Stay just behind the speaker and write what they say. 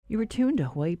You are tuned to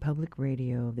Hawaii Public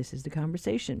Radio. This is The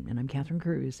Conversation, and I'm Catherine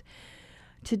Cruz.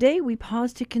 Today, we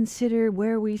pause to consider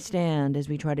where we stand as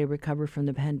we try to recover from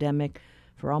the pandemic.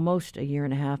 For almost a year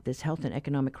and a half, this health and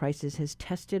economic crisis has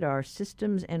tested our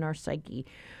systems and our psyche.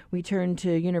 We turn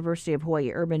to University of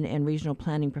Hawaii Urban and Regional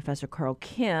Planning Professor Karl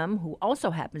Kim, who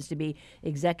also happens to be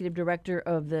Executive Director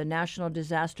of the National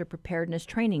Disaster Preparedness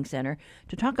Training Center,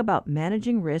 to talk about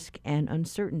managing risk and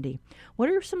uncertainty. What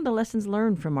are some of the lessons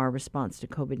learned from our response to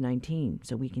COVID-19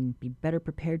 so we can be better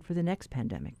prepared for the next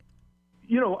pandemic?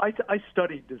 I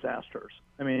study disasters.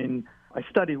 I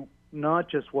study not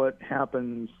just what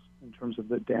happens in terms of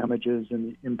the damages and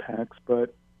the impacts,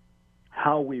 but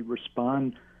how we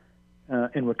respond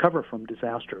and recover from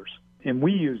disasters. And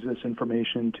we use this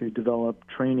information to develop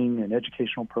training and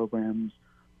educational programs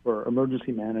for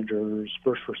emergency managers,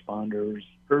 first responders,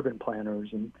 urban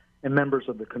planners, and members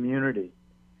of the community.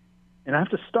 And I have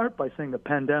to start by saying the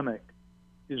pandemic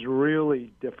is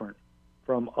really different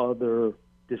from other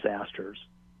disasters.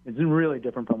 It's really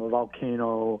different from a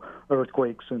volcano,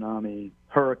 earthquake, tsunami,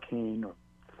 hurricane, or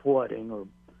flooding, or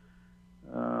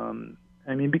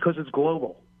because it's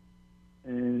global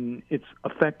and it's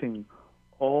affecting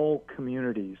all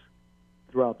communities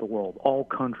throughout the world, all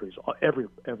countries, every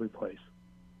place.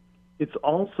 It's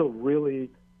also really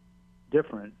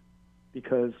different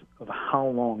because of how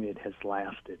long it has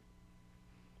lasted.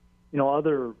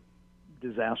 Other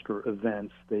disaster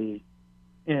events, they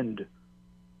end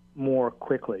more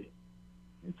quickly.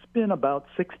 It's been about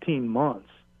 16 months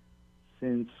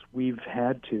since we've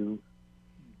had to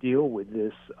deal with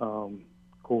this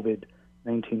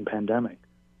COVID-19 pandemic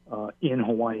in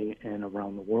Hawaii and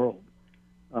around the world.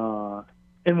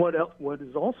 And what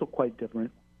is also quite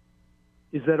different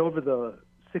is that over the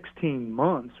 16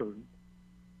 months,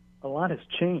 a lot has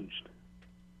changed.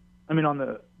 On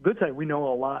the good side, we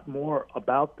know a lot more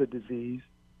about the disease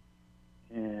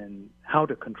and how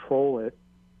to control it,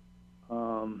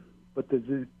 but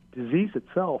the disease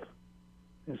itself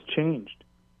has changed.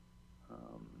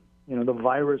 The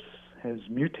virus has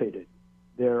mutated.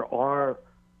 There are,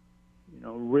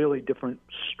 really different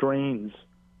strains.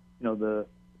 The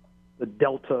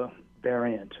Delta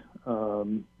variant,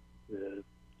 the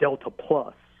Delta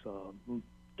Plus,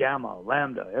 Gamma,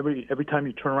 Lambda. Every time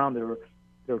you turn around,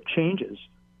 there are changes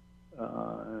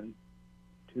to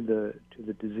the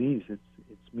disease.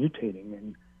 It's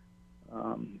mutating,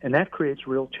 and that creates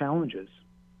real challenges.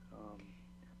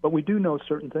 But we do know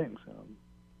certain things.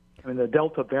 The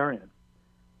Delta variant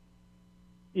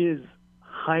is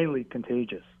highly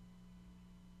contagious.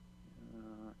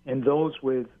 And those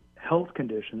with health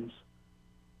conditions,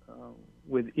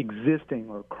 with existing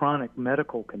or chronic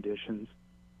medical conditions,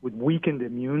 with weakened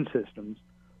immune systems,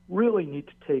 really need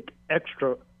to take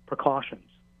extra precautions.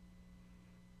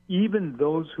 Even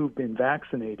those who've been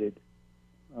vaccinated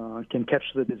can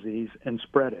catch the disease and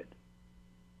spread it.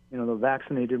 The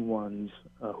vaccinated ones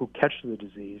who catch the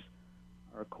disease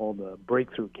are called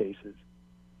breakthrough cases.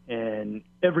 And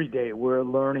every day we're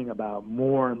learning about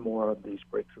more and more of these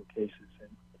breakthrough cases.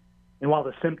 And while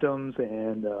the symptoms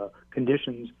and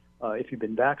conditions, if you've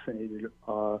been vaccinated,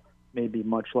 may be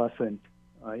much less than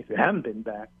if you haven't been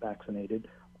vaccinated,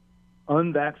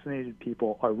 unvaccinated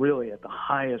people are really at the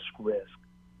highest risk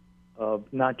of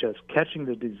not just catching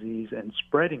the disease and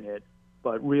spreading it,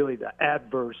 but really the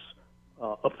adverse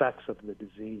effects of the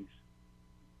disease.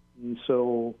 And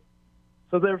so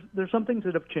there's some things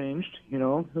that have changed.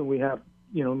 We have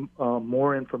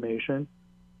more information,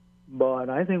 but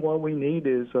I think what we need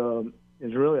is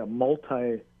really a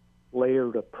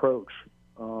multi-layered approach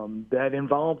that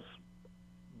involves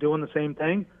doing the same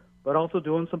thing, but also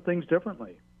doing some things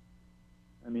differently.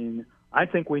 I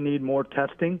think we need more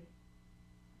testing.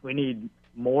 We need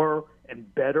more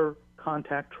and better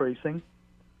contact tracing.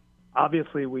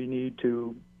 Obviously, we need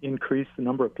to increase the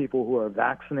number of people who are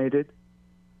vaccinated.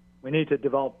 We need to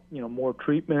develop, more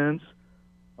treatments.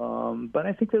 But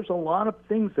I think there's a lot of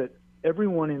things that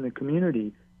everyone in the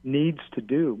community needs to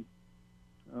do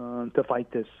to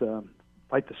fight the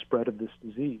spread of this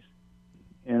disease.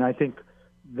 And I think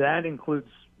that includes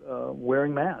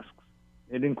wearing masks.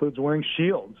 It includes wearing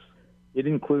shields. It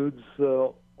includes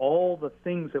all the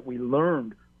things that we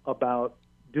learned about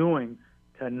doing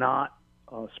to not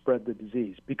spread the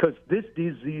disease, because this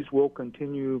disease will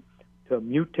continue to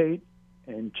mutate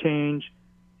and change,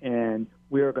 and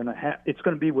it's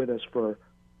going to be with us for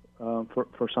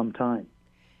some time.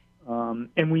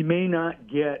 And we may not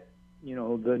get,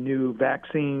 the new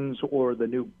vaccines or the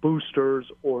new boosters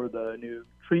or the new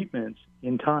treatments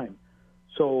in time.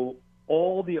 So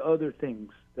all the other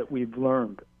things that we've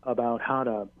learned about how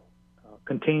to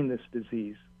contain this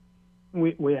disease,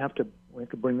 we have to we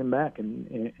could bring them back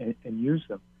and use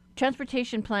them.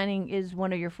 Transportation planning is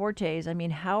one of your fortes. I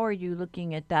mean, how are you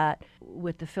looking at that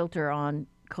with the filter on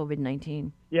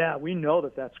COVID-19? Yeah, we know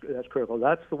that's critical.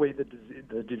 That's the way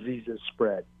the disease is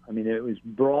spread. I mean, it was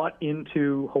brought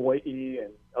into Hawaii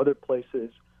and other places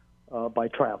by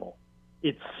travel.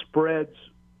 It spreads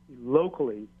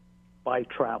locally by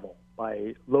travel,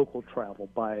 by local travel,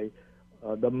 by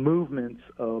the movements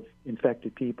of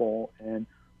infected people. And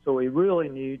so we really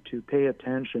need to pay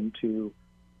attention to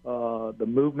the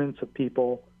movements of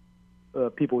people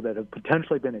that have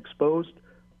potentially been exposed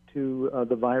to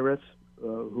the virus,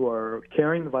 who are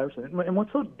carrying the virus. And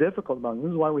what's so difficult about it,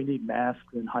 this is why we need masks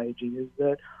and hygiene, is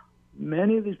that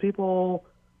many of these people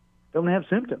don't have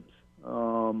symptoms,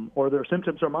 or their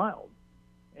symptoms are mild,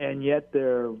 and yet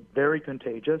they're very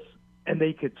contagious, and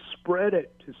they could spread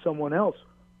it to someone else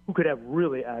who could have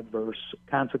really adverse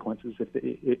consequences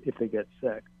if they get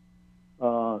sick.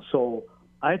 So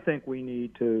I think we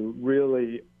need to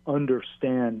really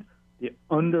understand the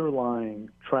underlying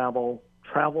travel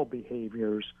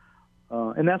behaviors,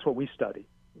 and that's what we study.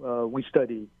 We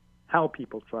study how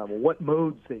people travel, what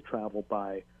modes they travel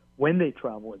by, when they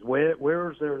travel,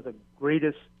 where is there the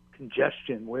greatest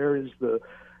congestion, where is the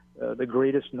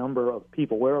greatest number of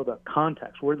people, where are the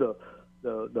contacts, where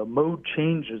the mode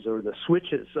changes or the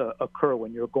switches occur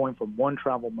when you're going from one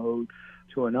travel mode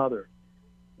to another.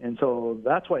 And so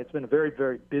that's why it's been a very,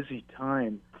 very busy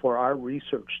time for our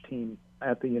research team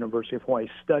at the University of Hawaii,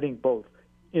 studying both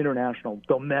international,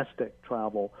 domestic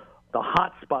travel, the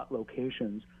hotspot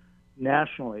locations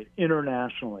nationally,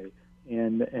 internationally,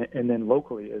 and then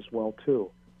locally as well, too.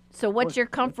 So what's your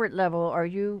comfort level? Are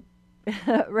you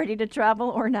ready to travel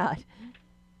or not?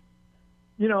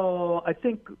 You know, I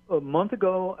think a month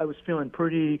ago I was feeling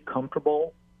pretty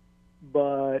comfortable,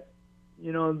 but,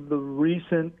 you know, the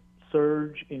recent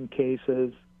surge in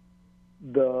cases,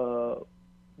 the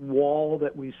wall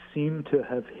that we seem to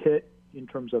have hit in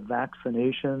terms of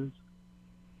vaccinations,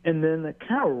 and then the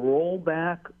kind of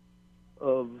rollback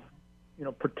of, you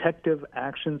know, protective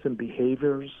actions and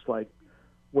behaviors like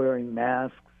wearing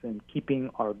masks and keeping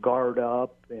our guard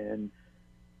up. And,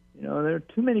 you know, there are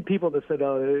too many people that said,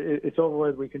 oh, it's over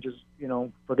with, we can just, you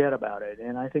know, forget about it.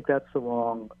 And I think that's the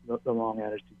wrong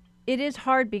attitude. It is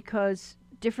hard because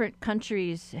different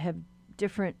countries have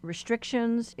different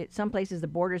restrictions. Some places the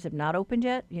borders have not opened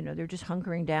yet. You know, they're just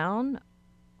hunkering down.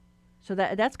 So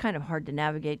that's kind of hard to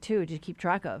navigate too, to keep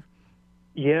track of.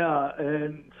 Yeah,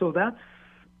 and so that's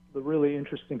the really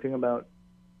interesting thing about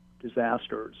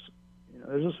disasters. You know,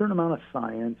 there's a certain amount of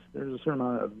science, there's a certain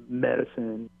amount of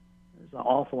medicine, there's an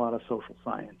awful lot of social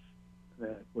science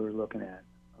that we're looking at.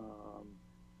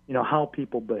 You know, how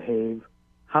people behave,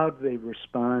 how do they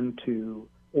respond to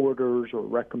orders or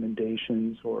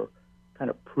recommendations or kind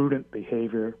of prudent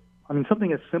behavior. I mean,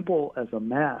 something as simple as a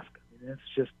mask, I mean, it's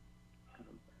just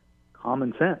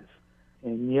common sense.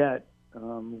 And yet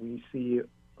we see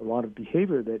a lot of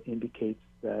behavior that indicates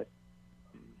that,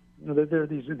 you know, that there are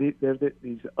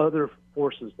these other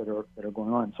forces that are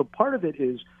going on. So part of it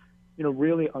is, you know,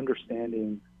 really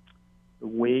understanding the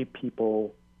way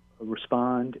people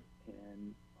respond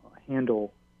and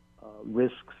handle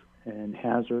risks and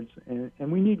hazards,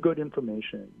 and we need good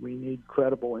information. We need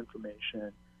credible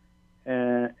information,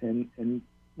 and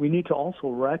we need to also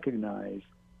recognize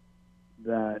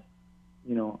that,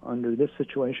 you know, under this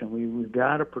situation, we've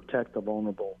got to protect the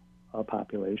vulnerable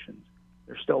populations.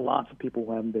 There's still lots of people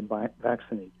who haven't been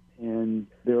vaccinated, and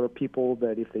there are people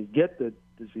that if they get the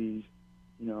disease,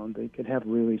 you know, they could have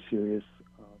really serious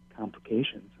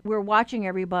complications. We're watching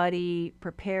everybody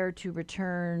prepare to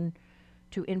return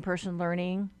to in-person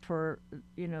learning for,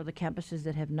 you know, the campuses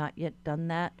that have not yet done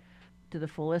that to the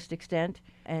fullest extent.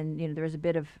 And, you know, there's a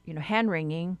bit of, you know,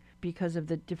 hand-wringing because of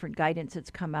the different guidance that's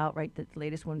come out, right? The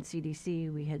latest one,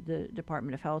 CDC, we had the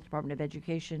Department of Health, Department of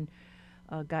Education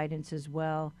guidance as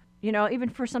well. You know, even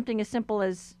for something as simple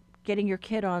as getting your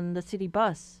kid on the city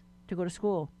bus to go to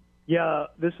school. Yeah,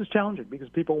 this is challenging because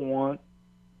people want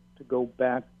to go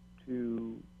back to,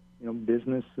 you know,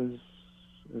 business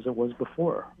as it was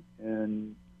before.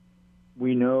 And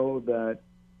we know that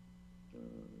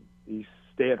these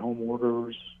stay-at-home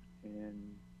orders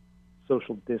and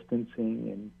social distancing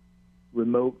and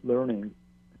remote learning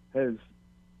has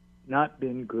not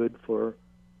been good for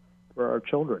our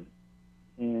children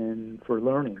and for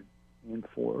learning and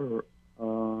for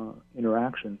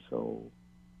interaction. So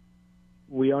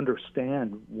we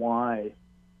understand why,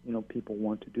 you know, people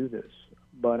want to do this,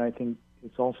 but I think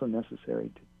it's also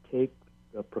necessary to take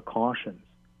the precautions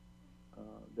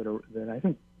that I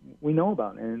think we know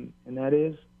about, and that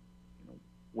is, you know,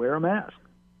 wear a mask.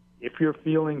 if you're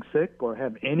feeling sick or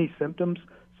have any symptoms,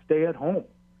 stay at home.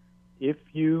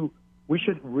 We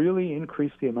should really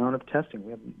increase the amount of testing.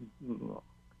 We have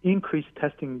increased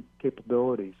testing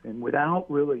capabilities, and without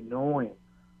really knowing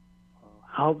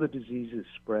how the disease is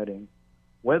spreading,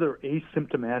 whether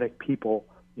asymptomatic people,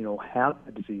 have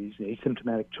the disease,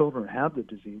 asymptomatic children have the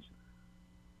disease,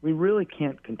 we really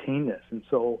can't contain this. And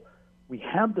so we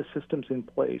have the systems in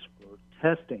place for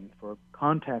testing, for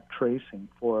contact tracing,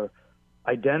 for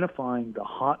identifying the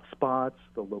hot spots,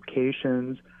 the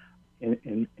locations,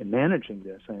 and managing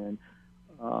this. And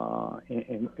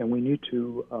we need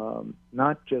to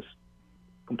not just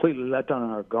completely let down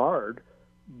our guard,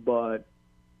 but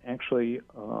actually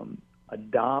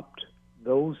adopt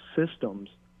those systems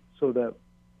so that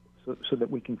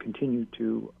we can continue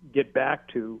to get back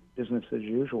to business as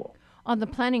usual. On the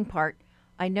planning part,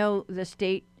 I know the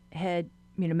state had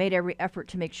made every effort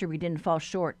to make sure we didn't fall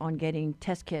short on getting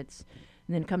test kits.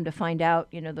 And then come to find out,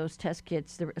 those test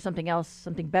kits,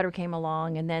 something better came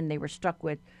along, and then they were stuck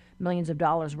with millions of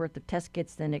dollars worth of test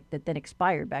kits that then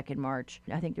expired back in March.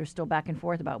 I think there's still back and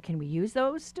forth about, can we use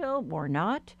those still or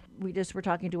not? We just were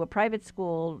talking to a private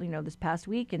school, this past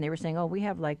week, and they were saying, we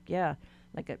have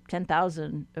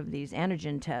 10,000 of these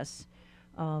antigen tests.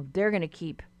 They're going to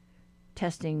keep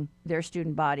testing their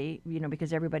student body,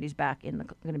 because everybody's going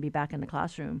to be back in the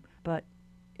classroom. But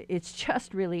it's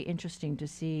just really interesting to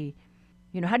see,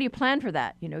 how do you plan for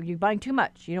that? You're buying too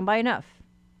much. You don't buy enough.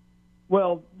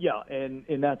 Well, yeah, and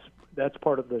that's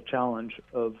part of the challenge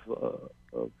of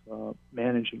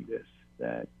managing this.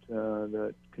 That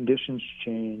the conditions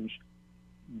change,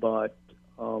 but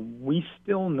we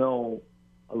still know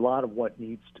a lot of what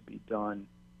needs to be done,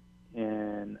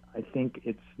 and I think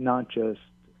it's not just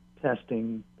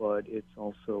testing, but it's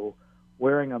also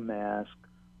wearing a mask,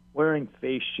 wearing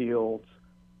face shields,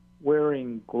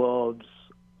 wearing gloves,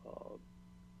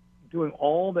 doing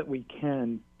all that we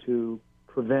can to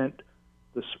prevent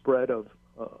the spread of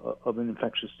an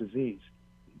infectious disease.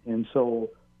 And so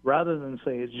rather than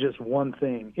say it's just one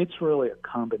thing, it's really a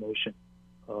combination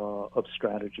of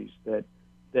strategies that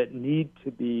need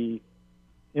to be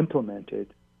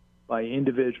implemented by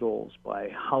individuals, by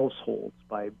households,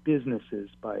 by businesses,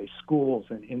 by schools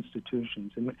and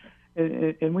institutions.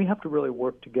 And we have to really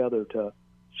work together to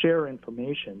share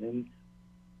information. And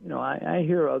I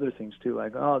hear other things too,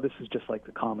 like, this is just like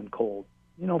the common cold.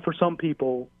 For some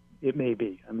people, it may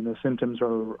be. I mean, the symptoms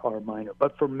are minor.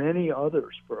 But for many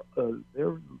others,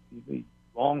 they're the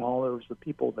long haulers, the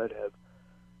people that have,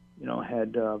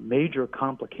 had major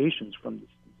complications from this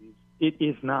disease, it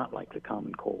is not like the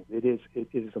common cold. It is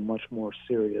a much more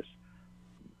serious,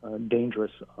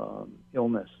 dangerous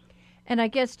illness. And I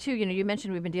guess, too, you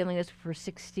mentioned we've been dealing with this for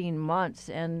 16 months,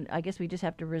 and I guess we just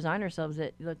have to resign ourselves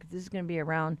that, look, this is going to be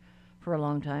around for a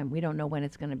long time. We don't know when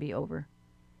it's going to be over.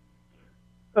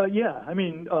 Yeah, I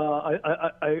mean,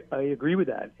 I agree with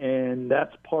that, and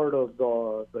that's part of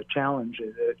the challenge.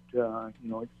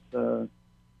 That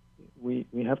we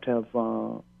have to have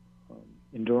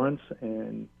endurance,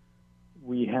 and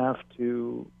we have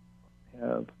to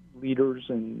have leaders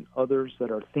and others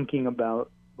that are thinking about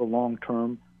the long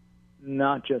term,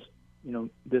 not just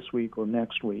this week or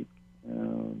next week.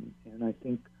 And I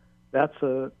think that's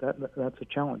a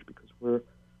challenge, because we're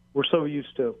so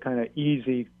used to kind of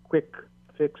easy, quick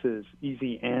fixes,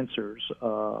 easy answers,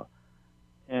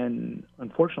 and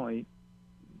unfortunately,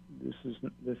 this is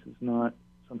not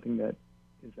something that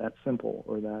is that simple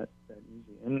or that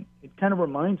easy. And it kind of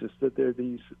reminds us that there are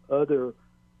these other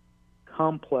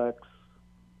complex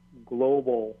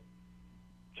global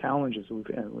challenges we've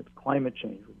had with climate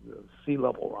change, with the sea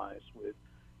level rise, with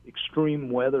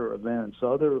extreme weather events,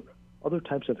 other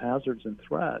types of hazards and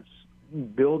threats.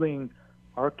 Building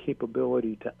our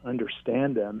capability to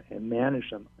understand them and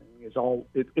manage them it's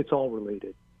all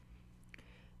related.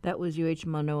 That was UH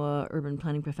Manoa urban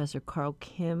planning professor Karl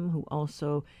Kim, who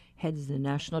also heads the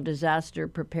National Disaster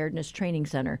Preparedness Training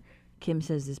Center. Kim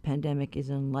says this pandemic is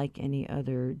unlike any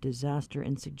other disaster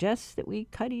and suggests that we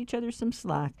cut each other some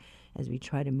slack as we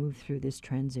try to move through this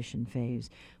transition phase.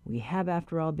 We have,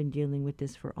 after all, been dealing with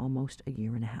this for almost a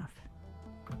year and a half.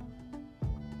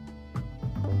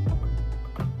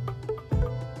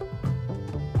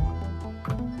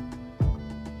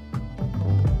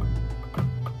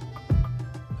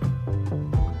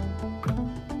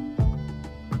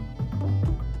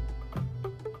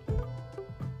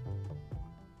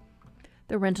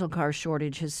 The rental car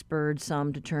shortage has spurred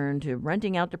some to turn to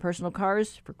renting out their personal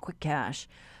cars for quick cash.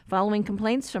 Following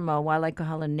complaints from a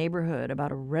Wailaikohala neighborhood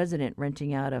about a resident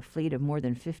renting out a fleet of more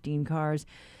than 15 cars,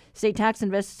 State tax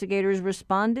investigators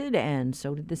responded, and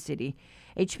so did the city.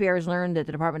 HPR has learned that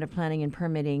the Department of Planning and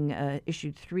Permitting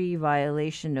issued 3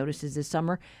 violation notices this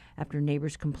summer after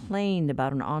neighbors complained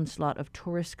about an onslaught of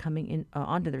tourists coming in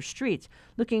onto their streets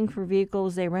looking for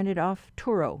vehicles they rented off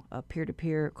Turo, a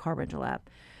peer-to-peer car rental app.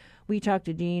 We talked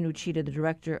to Dean Uchida, the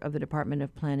director of the Department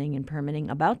of Planning and Permitting,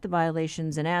 about the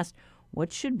violations and asked,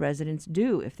 what should residents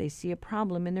do if they see a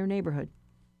problem in their neighborhood?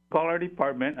 Call our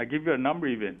department. I give you a number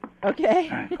even.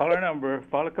 Okay. Call our number,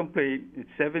 file a complaint. It's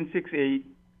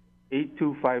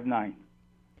 768-8259.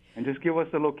 And just give us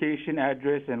the location,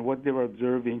 address, and what they're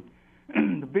observing.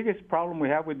 The biggest problem we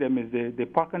have with them is they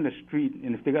park on the street,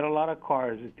 and if they got a lot of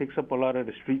cars, it takes up a lot of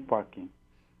the street parking.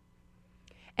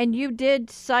 And you did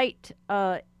cite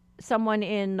someone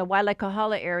in the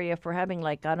Waialaikahala area for having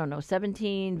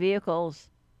 17 vehicles.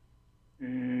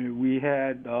 We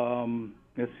had,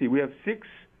 we have 6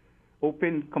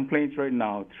 open complaints right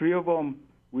now. 3 of them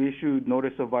we issued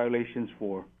notice of violations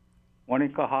for. 1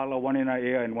 in Kahala, 1 in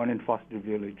Aiea, and 1 in Foster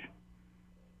Village.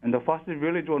 And the Foster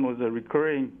Village one was a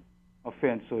recurring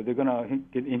offense, so they're going to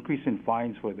get increase in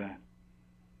fines for that.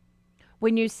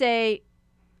 When you say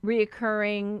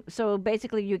reoccurring, so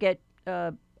basically you get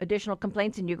additional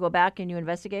complaints and you go back and you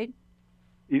investigate?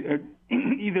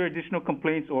 Either additional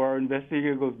complaints or our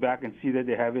investigator goes back and see that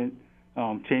they haven't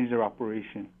changed their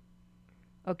operation.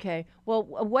 Okay. Well,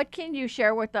 what can you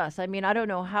share with us? I mean, I don't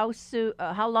know how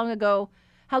long ago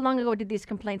did these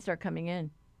complaints start coming in?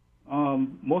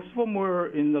 Most of them were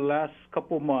in the last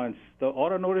couple months. The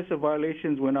auto notice of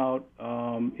violations went out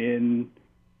in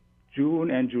June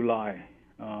and July.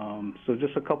 So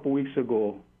just a couple weeks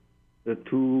ago, the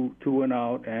two went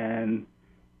out, and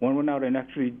one went out in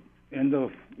actually end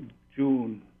of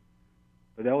June.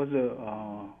 But that was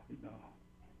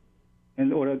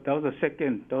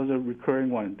that was a recurring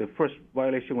one. The first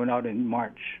violation went out in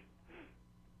March.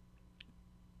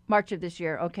 March of this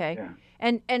year, okay. Yeah.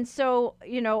 And so,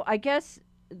 I guess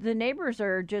the neighbors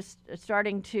are just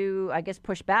starting to,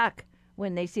 push back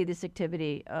when they see this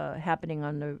activity happening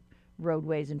on the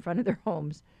roadways in front of their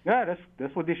homes. Yeah,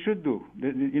 that's what they should do.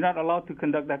 You're not allowed to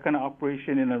conduct that kind of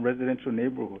operation in a residential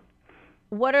neighborhood.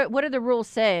 What do the rules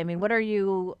say? I mean, what are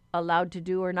you allowed to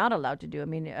do or not allowed to do? I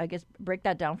mean, I guess break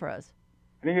that down for us.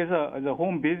 I think as a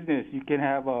home business, you can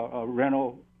have a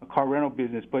car rental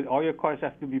business, but all your cars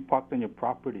have to be parked on your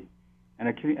property. And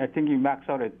I think you max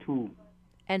out at 2.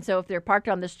 And so if they're parked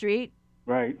on the street?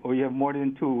 Right, or you have more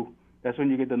than 2, that's when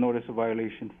you get the notice of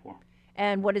violation for.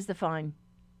 And what is the fine?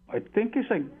 I think it's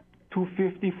like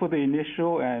 $250 for the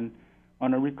initial, and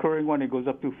on a recurring one, it goes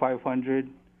up to $500.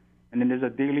 And then there's a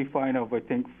daily fine of, I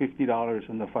think, $50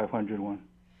 on the 500 one.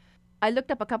 I looked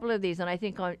up a couple of these, and I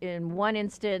think in one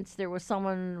instance, there was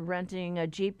someone renting a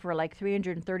Jeep for like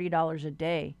 $330 a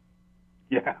day.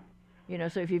 Yeah.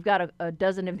 So if you've got a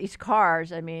dozen of these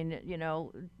cars, I mean,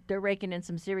 they're raking in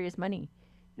some serious money.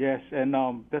 Yes, and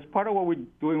that's part of what we're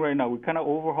doing right now. We're kind of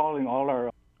overhauling all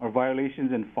our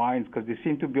violations and fines because they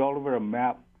seem to be all over a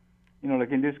map.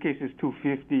 Like in this case, it's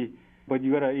 $250, but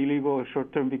you got an illegal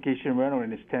short-term vacation rental,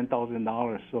 and it's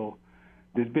 $10,000. So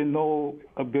there's been no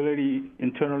ability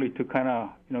internally to kind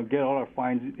of, get all our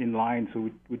fines in line. So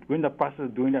we're in the process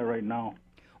of doing that right now.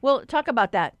 Well, talk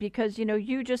about that because,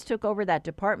 you just took over that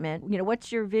department.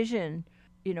 What's your vision,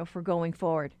 for going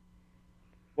forward?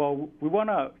 Well, we want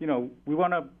to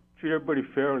treat everybody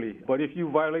fairly. But if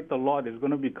you violate the law, there's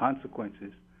going to be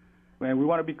consequences. And we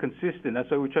want to be consistent.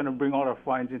 That's why we're trying to bring all our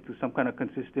fines into some kind of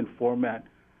consistent format.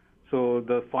 So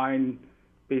the fine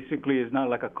basically is not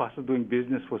like a cost of doing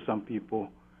business for some people.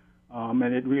 And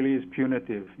it really is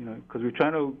punitive, because we're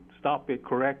trying to stop it,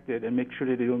 correct it, and make sure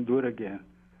that they don't do it again.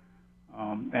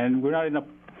 And we're not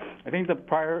I think the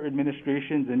prior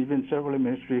administrations and even several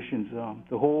administrations,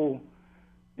 the whole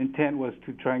intent was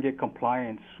to try and get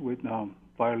compliance with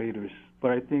violators.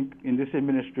 But I think in this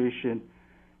administration,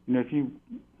 if you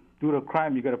do the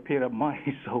crime, you got to pay that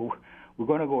money. So we're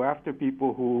going to go after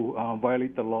people who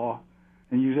violate the law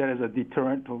and use that as a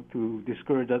deterrent to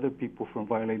discourage other people from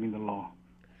violating the law.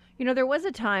 There was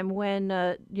a time when,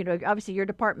 obviously your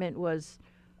department was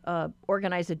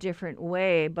organized a different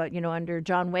way, but, under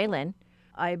John Whalen,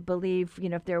 I believe,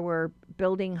 if there were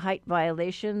building height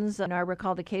violations, and I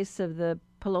recall the case of the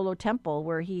Palolo Temple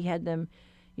where he had them,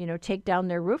 take down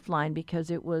their roof line because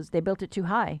they built it too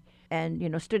high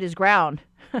and, stood his ground.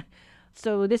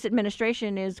 So this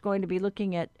administration is going to be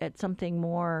looking at something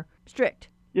more strict.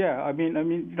 Yeah, I mean,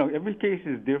 every case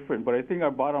is different, but I think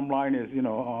our bottom line is,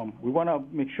 we want to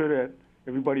make sure that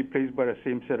everybody plays by the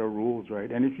same set of rules, right?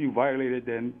 And if you violate it,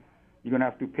 then you're going to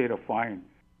have to pay the fine.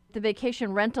 The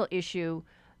vacation rental issue,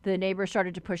 the neighbors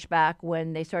started to push back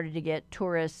when they started to get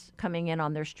tourists coming in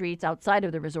on their streets outside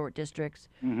of the resort districts,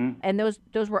 and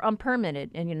those were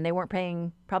unpermitted, and they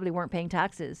probably weren't paying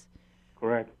taxes.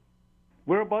 Correct.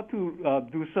 We're about to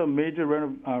do some major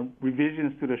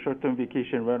revisions to the short-term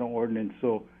vacation rental ordinance,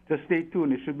 so just stay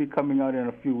tuned. It should be coming out in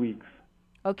a few weeks.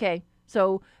 Okay,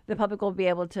 so the public will be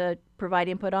able to provide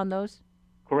input on those?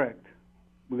 Correct.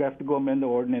 We have to go amend the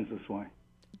ordinance this way.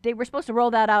 They were supposed to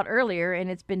roll that out earlier, and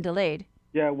it's been delayed.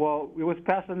 Yeah, well, it was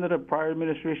passed under the prior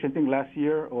administration, I think last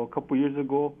year or a couple years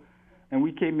ago, and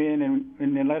we came in,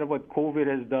 and in light of what COVID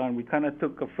has done, we kind of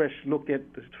took a fresh look at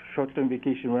the short-term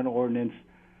vacation rental ordinance,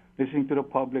 listening to the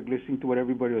public, listening to what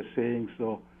everybody was saying.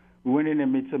 So we went in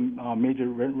and made some major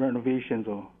renovations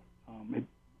or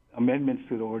amendments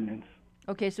to the ordinance.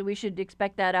 Okay, so we should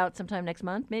expect that out sometime next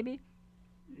month, maybe?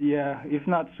 Yeah, if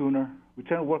not sooner. We're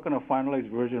trying to work on a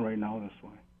finalized version right now, that's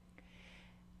why.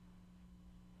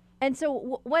 And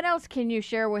so what else can you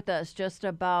share with us just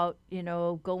about,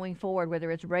 going forward, whether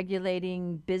it's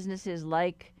regulating businesses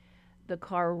like the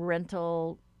car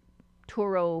rental,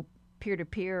 Turo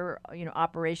peer-to-peer,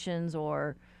 operations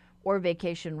or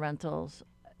vacation rentals?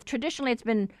 Traditionally, it's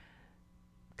been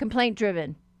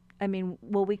complaint-driven. I mean,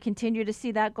 will we continue to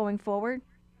see that going forward?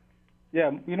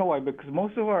 Yeah, you know why? Because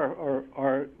most of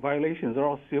our violations are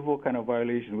all civil kind of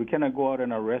violations. We cannot go out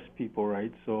and arrest people,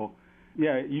 right? So,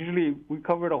 yeah, usually we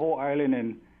cover the whole island,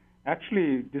 and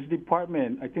actually this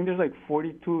department, I think there's like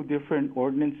 42 different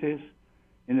ordinances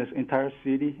in this entire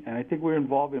city, and I think we're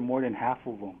involved in more than half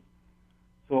of them.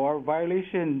 So our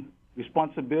violation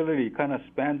responsibility kind of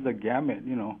spans the gamut,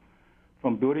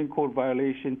 from building code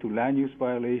violation to land use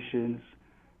violations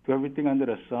to everything under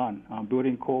the sun,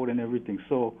 building code and everything.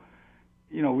 So,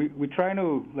 we try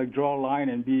to draw a line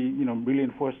and be, really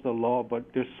enforce the law, but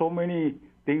there's so many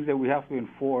things that we have to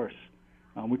enforce.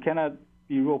 We cannot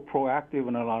be real proactive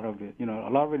in a lot of it. A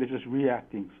lot of it is just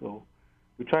reacting. So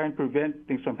we try and prevent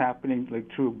things from happening,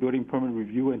 through building permit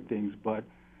review and things. But,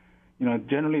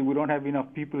 generally we don't have enough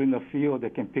people in the field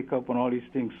that can pick up on all these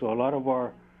things. So a lot of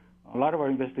our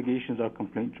investigations are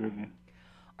complaint driven.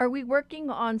 Are we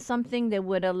working on something that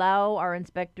would allow our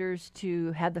inspectors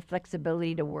to have the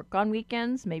flexibility to work on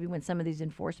weekends, maybe when some of these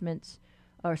enforcements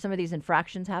or some of these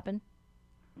infractions happen?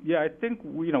 Yeah, I think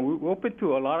we're open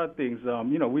to a lot of things.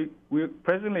 We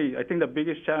presently, I think the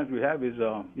biggest challenge we have is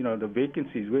the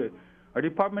vacancies. Our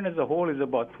department as a whole is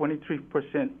about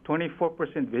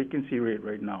 24% vacancy rate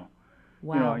right now.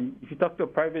 Wow. If you talk to a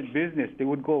private business, they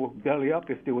would go belly up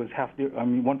if there was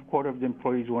 1/4 of the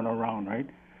employees weren't around, right?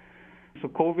 So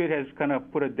COVID has kind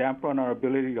of put a damper on our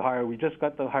ability to hire. We just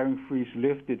got the hiring freeze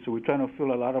lifted, so we're trying to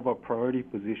fill a lot of our priority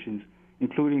positions,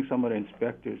 including some of the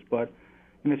inspectors. But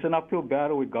it's an uphill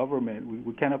battle with government.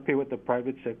 We cannot pay what the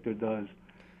private sector does.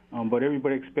 But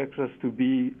everybody expects us to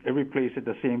be every place at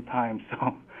the same time.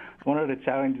 So one of the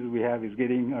challenges we have is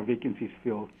getting our vacancies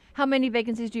filled. How many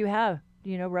vacancies do you have?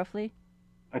 Do you know roughly?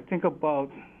 I think about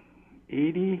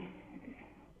 80.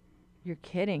 You're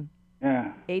kidding.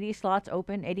 Yeah. 80 slots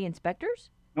open, 80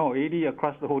 inspectors? No, 80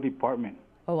 across the whole department.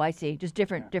 Oh, I see. Just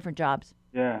different jobs.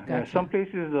 Yeah. Gotcha. Yeah. Some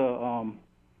places,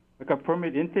 like a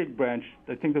permit intake branch,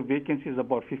 I think the vacancy is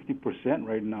about 50%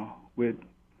 right now with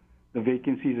the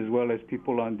vacancies as well as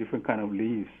people on different kind of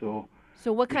leaves. So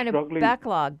what kind of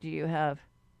backlog do you have?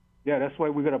 Yeah, that's why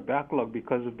we got a backlog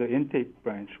because of the intake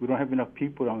branch. We don't have enough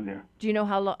people down there. Do you know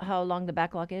how long the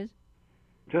backlog is?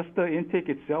 Just the intake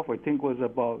itself, I think, was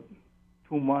about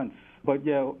 2 months. But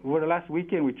yeah, over the last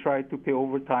weekend, we tried to pay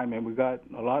overtime, and we got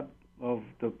a lot of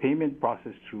the payment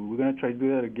process through. We're going to try to do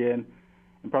that again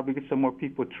and probably get some more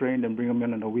people trained and bring them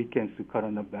in on the weekends to cut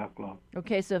on the backlog.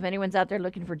 Okay, so if anyone's out there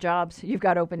looking for jobs, you've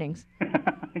got openings.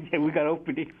 Yeah, we got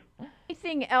openings.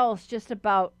 Anything else just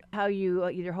about how you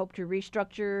either hope to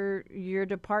restructure your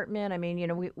department? I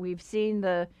mean, we've seen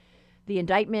the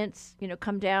indictments,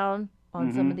 come down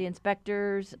on some of the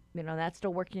inspectors. That's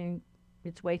still working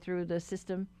its way through the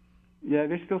system. Yeah,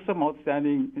 there's still some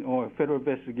outstanding federal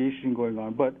investigation going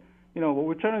on. But, what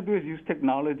we're trying to do is use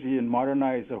technology and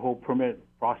modernize the whole permit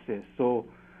process. So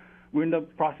we're in the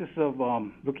process of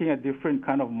looking at different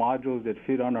kind of modules that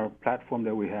fit on our platform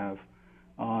that we have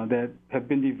that have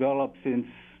been developed since,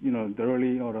 the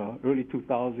early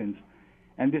 2000s.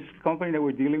 And this company that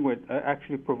we're dealing with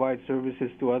actually provides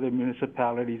services to other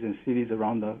municipalities and cities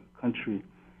around the country.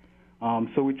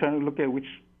 So we're trying to look at which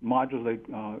modules like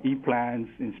e-plans,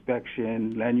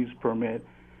 inspection, land use permit,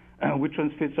 which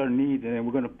ones fits our needs, and then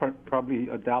we're going to probably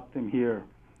adapt them here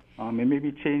and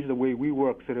maybe change the way we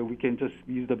work so that we can just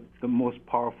use the most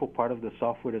powerful part of the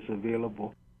software that's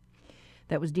available.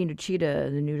 That was Dean Uchida,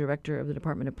 the new director of the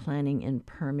Department of Planning and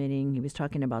Permitting. He was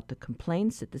talking about the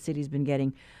complaints that the city's been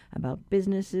getting about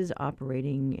businesses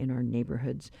operating in our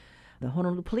neighborhoods. The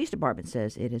Honolulu Police Department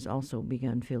says it has also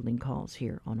begun fielding calls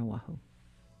here on Oahu.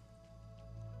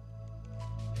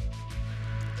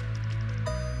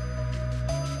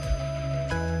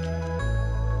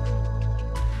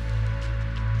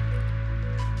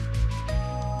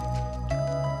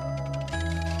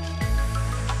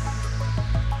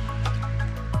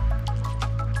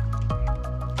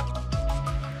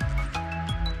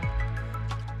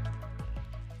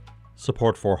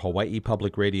 Support for Hawaii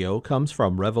Public Radio comes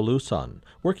from Revolusun,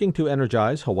 working to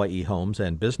energize Hawaii homes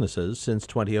and businesses since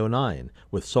 2009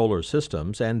 with solar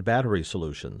systems and battery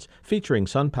solutions featuring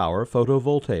SunPower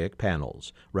photovoltaic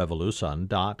panels.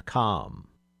 Revolusun.com.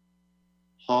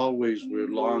 Hallways were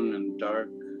long and dark.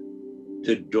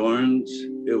 The dorms,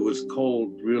 it was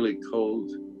cold, really cold.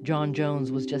 John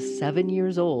Jones was just 7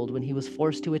 years old when he was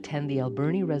forced to attend the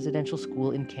Alberni Residential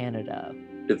School in Canada.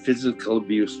 The physical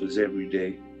abuse was every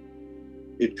day.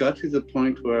 It got to the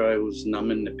point where I was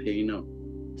numbing the pain out.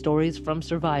 Stories from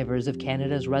survivors of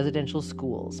Canada's residential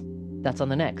schools. That's on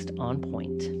the next On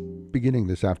Point. Beginning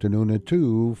this afternoon at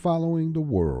 2, following the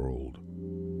world.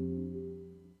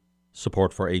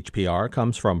 Support for HPR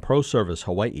comes from ProService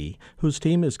Hawaii, whose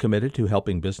team is committed to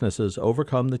helping businesses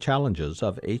overcome the challenges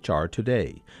of HR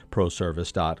today.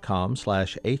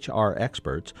 ProService.com/HR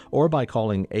experts or by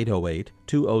calling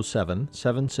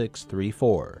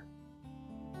 808-207-7634.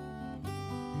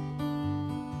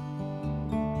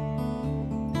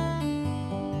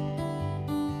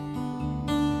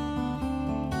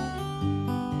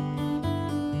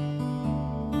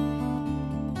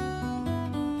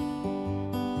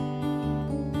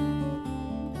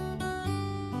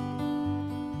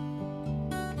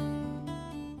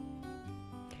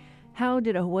 How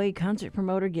did a Hawaii concert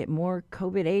promoter get more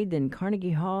COVID aid than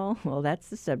Carnegie Hall? Well, that's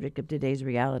the subject of today's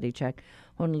reality check.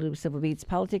 Honolulu Civil Beat's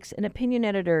politics and opinion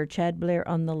editor Chad Blair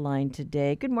on the line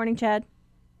today. Good morning, Chad.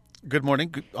 Good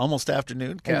morning. Almost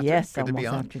afternoon, Catherine. Yes, good to be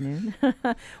on. Afternoon.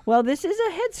 Well, this is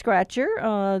a head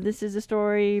scratcher. This is a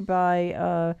story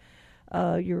by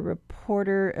your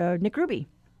reporter Nick Ruby.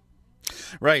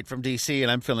 Right, from D.C.,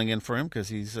 and I'm filling in for him because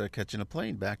he's catching a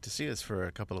plane back to see us for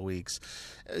a couple of weeks.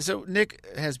 So Nick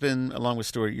has been, along with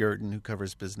Stuart Yurton, who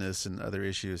covers business and other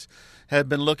issues, have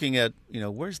been looking at,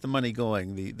 where's the money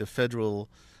going, the federal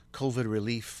COVID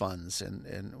relief funds,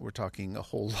 and we're talking a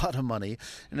whole lot of money.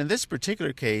 And in this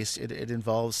particular case, it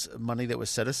involves money that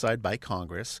was set aside by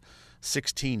Congress,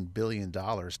 $16 billion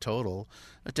total,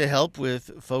 to help with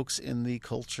folks in the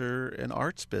culture and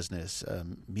arts business,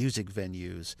 music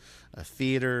venues,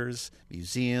 theaters,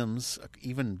 museums,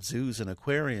 even zoos and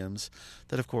aquariums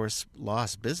that, of course,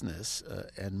 lost business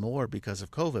and more because of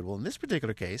COVID. Well, in this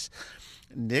particular case,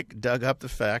 Nick dug up the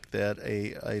fact that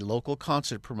a local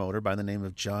concert promoter by the name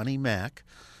of Johnny Mack,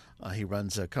 he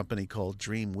runs a company called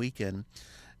Dream Weekend,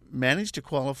 managed to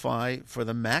qualify for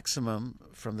the maximum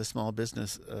from the Small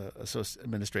Business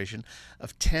Administration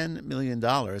of $10 million.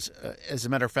 As a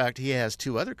matter of fact, he has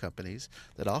two other companies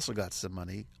that also got some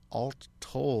money. All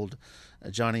told,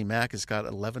 Johnny Mack has got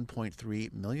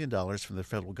 $11.3 million from the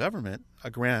federal government, a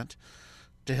grant,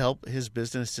 to help his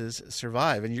businesses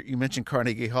survive. And you mentioned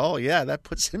Carnegie Hall. Yeah, that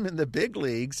puts him in the big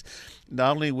leagues,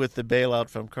 not only with the bailout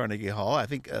from Carnegie Hall. I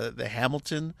think the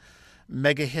Hamilton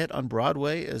mega hit on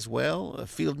Broadway as well, a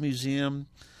Field Museum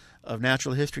of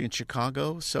Natural History in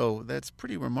Chicago. So that's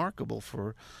pretty remarkable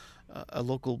for a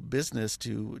local business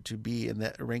to be in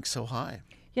that rank so high.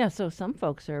 Yeah, so some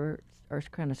folks are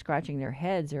kind of scratching their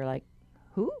heads. They're like,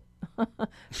 who?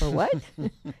 For what?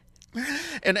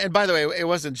 And by the way, it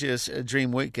wasn't just a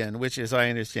Dream Weekend, which, as I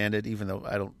understand it, even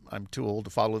though I'm too old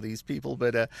to follow these people,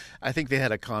 but I think they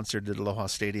had a concert at Aloha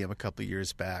Stadium a couple of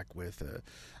years back with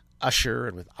Usher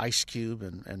and with Ice Cube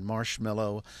and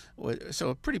Marshmello, so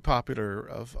a pretty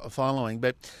popular following.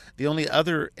 But the only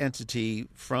other entity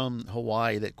from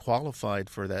Hawaii that qualified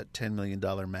for that $10 million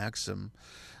maximum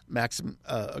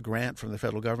grant from the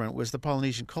federal government was the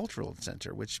Polynesian Cultural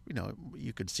Center, which,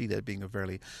 you could see that being a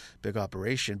very big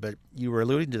operation. But you were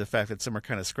alluding to the fact that some are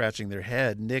kind of scratching their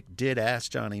head. Nick did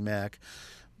ask Johnny Mack,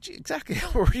 exactly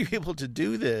how were you able to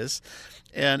do this?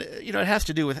 And, it has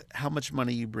to do with how much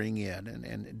money you bring in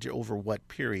and over what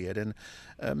period. And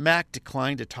Mack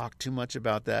declined to talk too much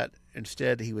about that.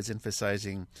 Instead, he was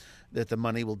emphasizing that the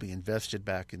money will be invested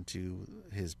back into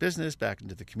his business, back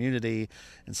into the community,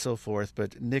 and so forth.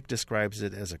 But Nick describes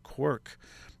it as a quirk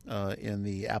in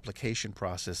the application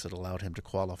process that allowed him to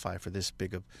qualify for this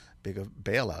big a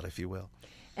bailout, if you will.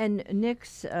 And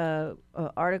Nick's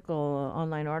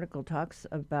online article talks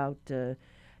about,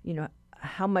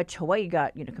 how much Hawaii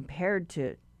got, compared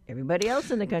to everybody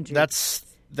else in the country.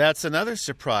 That's another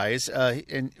surprise,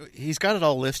 and he's got it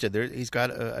all listed. He's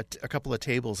got a couple of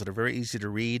tables that are very easy to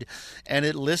read, and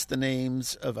it lists the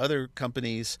names of other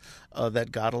companies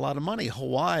that got a lot of money.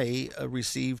 Hawaii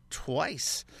received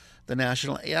twice the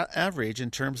national average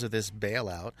in terms of this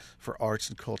bailout for arts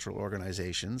and cultural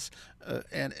organizations,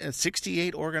 and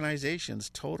 68 organizations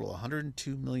total,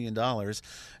 $102 million.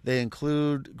 They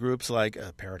include groups like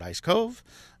Paradise Cove,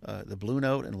 the Blue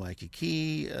Note in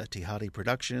Waikiki, Tihati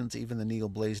Productions, even the Neil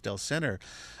Blaisdell Center.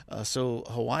 So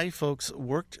Hawaii folks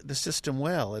worked the system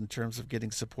well in terms of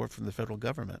getting support from the federal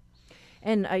government.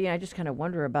 And I just kind of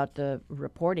wonder about the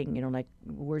reporting, like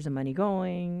where's the money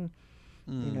going?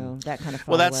 That kind of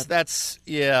follow-up. Well, that's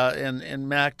and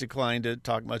Mac declined to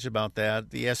talk much about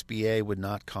that. The SBA would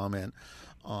not comment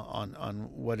on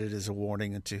what it is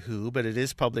awarding and to who, but it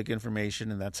is public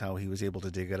information, and that's how he was able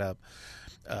to dig it up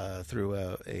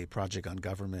through a project on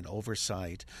government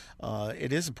oversight.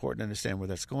 It is important to understand where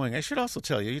that's going. I should also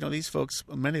tell you, these folks,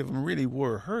 many of them really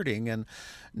were hurting, and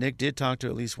Nick did talk to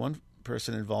at least one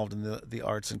person involved in the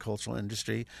arts and cultural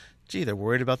industry. Gee, they're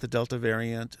worried about the Delta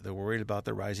variant. They're worried about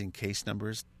the rising case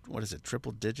numbers. What is it,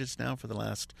 triple digits now for the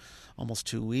last almost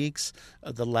 2 weeks?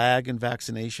 The lag in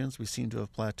vaccinations, we seem to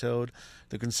have plateaued.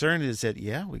 The concern is that,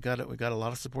 we got a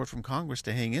lot of support from Congress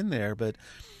to hang in there, but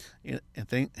in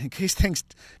case things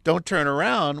don't turn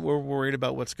around, we're worried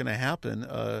about what's going to happen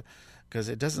because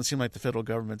it doesn't seem like the federal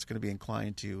government's going to be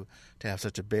inclined to have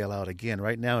such a bailout again.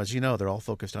 Right now, as you know, they're all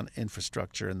focused on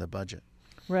infrastructure and the budget.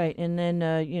 Right. And then,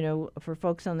 for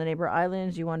folks on the neighbor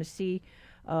islands, you want to see,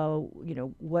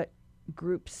 what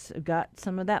groups got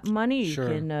some of that money.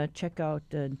 Sure. You can check out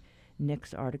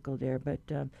Nick's article there. But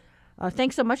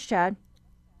thanks so much, Chad.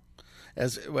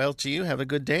 As well to you. Have a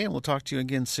good day, and we'll talk to you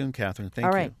again soon, Catherine. Thank you.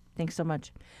 All right. Thanks so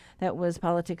much. That was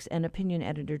Politics and Opinion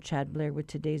Editor Chad Blair with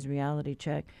today's Reality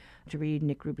Check. To read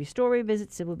Nick Ruby's story,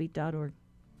 visit civilbeat.org.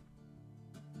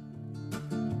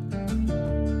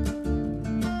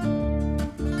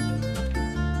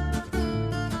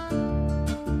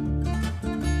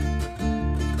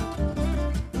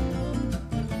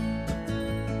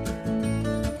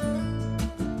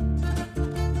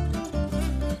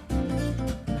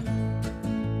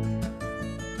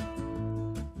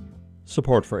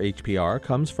 Support for HPR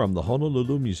comes from the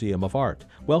Honolulu Museum of Art,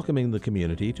 welcoming the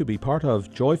community to be part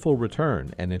of Joyful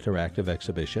Return, an interactive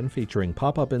exhibition featuring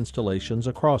pop-up installations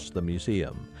across the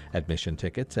museum. Admission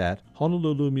tickets at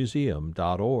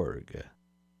honolulumuseum.org.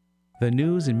 The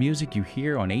news and music you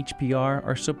hear on HPR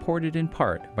are supported in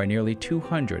part by nearly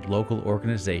 200 local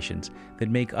organizations that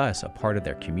make us a part of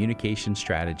their communication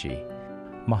strategy.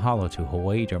 Mahalo to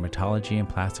Hawaii Dermatology and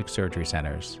Plastic Surgery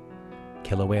Centers,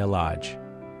 Kilauea Lodge,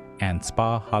 and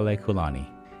Spa Hale Kulani.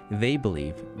 They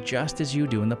believe, just as you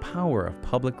do, in the power of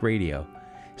public radio.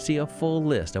 See a full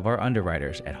list of our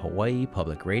underwriters at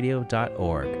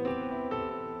hawaiipublicradio.org.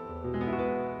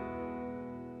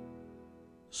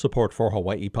 Support for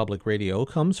Hawaii Public Radio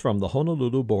comes from the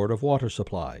Honolulu Board of Water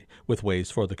Supply, with ways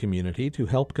for the community to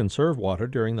help conserve water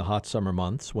during the hot summer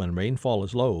months when rainfall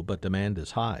is low but demand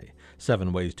is high.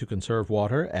 7 ways to conserve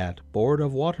water at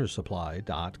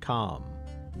boardofwatersupply.com.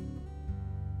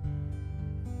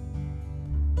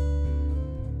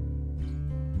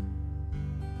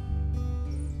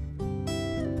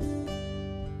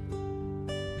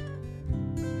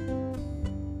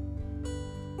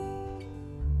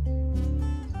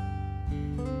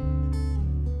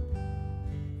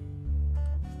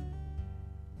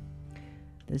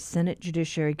 The Senate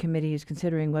Judiciary Committee is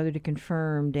considering whether to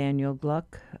confirm Daniel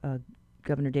Gluck,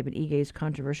 Governor David Ige's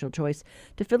controversial choice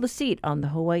to fill a seat on the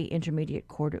Hawaii Intermediate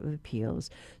Court of Appeals.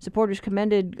 Supporters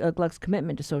commended Gluck's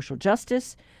commitment to social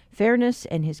justice, fairness,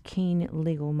 and his keen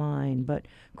legal mind. But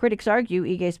critics argue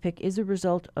Ige's pick is a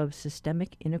result of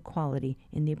systemic inequality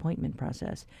in the appointment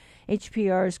process.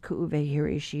 HPR's Kuʻuwehi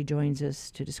Hiraishi joins us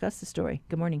to discuss the story.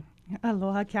 Good morning.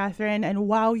 Aloha, Catherine. And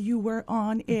while you were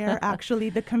on air, actually,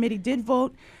 the committee did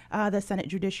vote. The Senate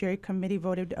Judiciary Committee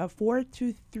voted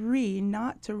 4-3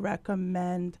 not to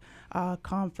recommend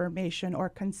confirmation or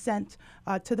consent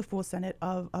to the full Senate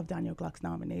of Daniel Gluck's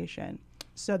nomination.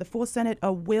 So the full Senate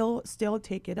will still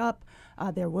take it up.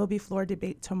 There will be floor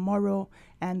debate tomorrow,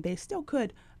 and they still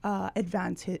could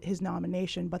advance his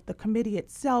nomination. But the committee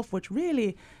itself, which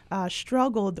really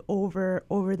struggled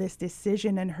over this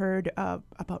decision and heard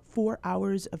about 4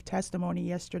 hours of testimony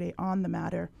yesterday on the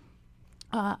matter,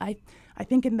 I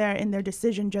think in their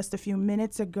decision just a few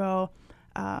minutes ago,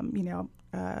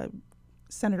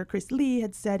 Senator Chris Lee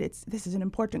had said this is an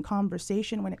important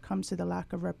conversation when it comes to the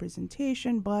lack of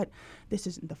representation, but this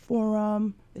isn't the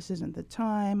forum, this isn't the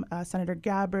time. Senator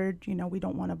Gabbard, we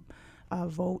don't want to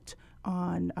vote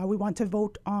on, we want to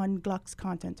vote on Gluck's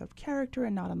content of character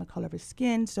and not on the color of his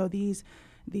skin. So these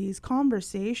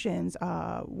conversations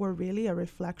were really a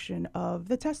reflection of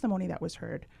the testimony that was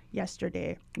heard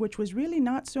yesterday, which was really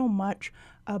not so much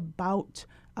about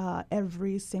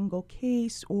every single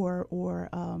case or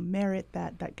merit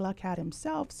that Gluck had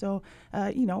himself. So,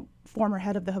 former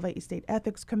head of the Hawaii State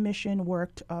Ethics Commission,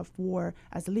 worked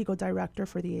as a legal director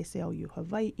for the ACLU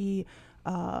Hawaii,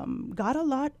 got a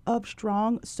lot of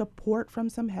strong support from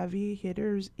some heavy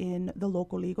hitters in the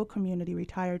local legal community.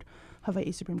 Retired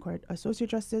Hawaii Supreme Court Associate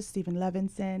Justice Stephen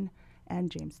Levinson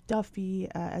and James Duffy,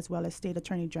 as well as State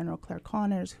Attorney General Claire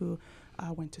Connors, who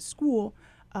went to school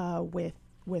with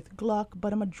Gluck.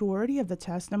 But a majority of the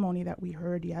testimony that we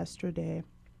heard yesterday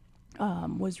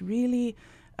was really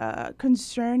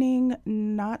concerning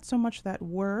not so much that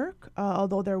work,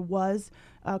 although there were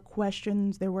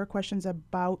questions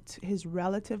about his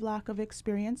relative lack of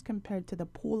experience compared to the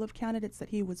pool of candidates that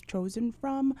he was chosen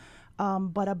from,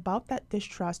 but about that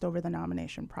distrust over the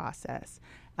nomination process.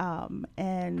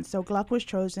 And so Gluck was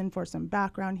chosen, for some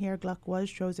background here, Gluck was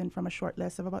chosen from a short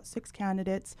list of about 6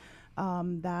 candidates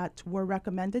that were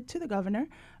recommended to the governor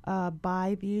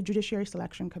by the Judiciary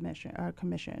Selection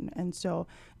Commission. And so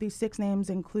these 6 names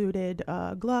included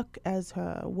Gluck, as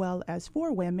well as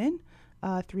 4 women,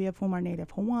 3 of whom are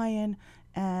Native Hawaiian,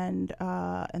 and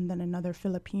then another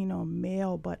Filipino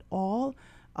male, but all,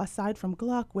 aside from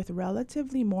Gluck, with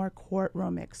relatively more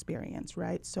courtroom experience,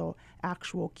 right? So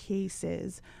actual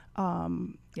cases.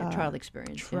 Trial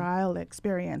experience. Trial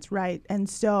experience, right. And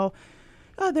so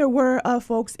there were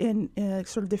folks in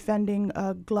sort of defending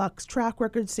Gluck's track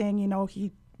record, saying,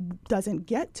 he doesn't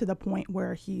get to the point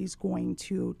where he's going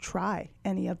to try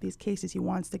any of these cases. He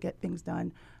wants to get things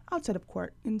done outside of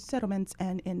court, in settlements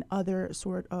and in other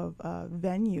sort of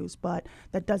venues. But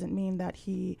that doesn't mean that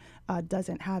he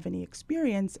doesn't have any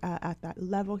experience at that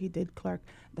level. He did clerk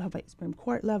the Hawaii Supreme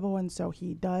Court level, and so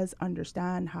he does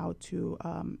understand how to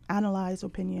analyze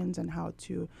opinions and how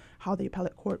the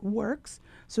appellate court works.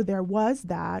 So there was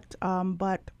that,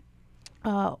 but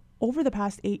over the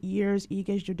past 8 years,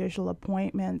 IGE's judicial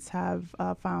appointments have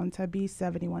found to be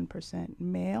 71%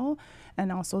 male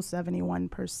and also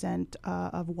 71%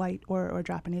 of white or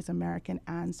Japanese American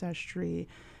ancestry.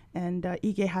 And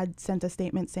IGE had sent a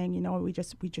statement saying, we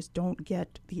just don't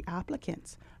get the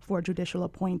applicants for judicial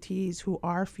appointees who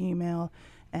are female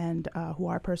and who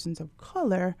are persons of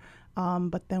color.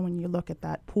 But then when you look at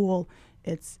that pool,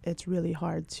 it's really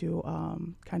hard to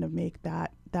kind of make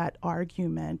that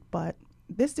argument. But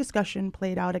this discussion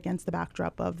played out against the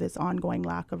backdrop of this ongoing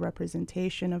lack of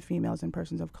representation of females and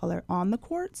persons of color on the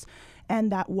courts. And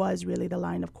that was really the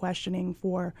line of questioning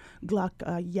for Gluck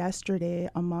yesterday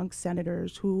amongst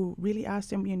senators who really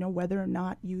asked him, whether or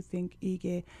not you think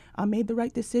IGE made the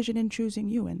right decision in choosing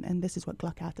you. And this is what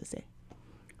Gluck had to say.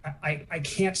 I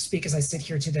can't speak as I sit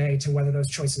here today to whether those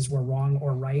choices were wrong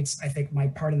or right. I think my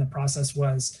part in the process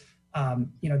was,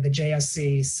 the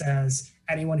JSC says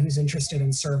anyone who's interested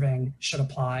in serving should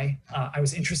apply. I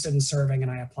was interested in serving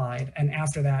and I applied. And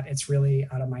after that, it's really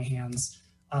out of my hands.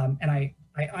 And I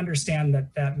understand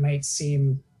that might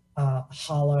seem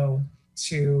hollow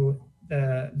to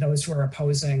those who are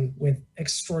opposing with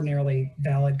extraordinarily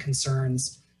valid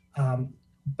concerns.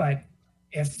 But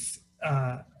if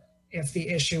the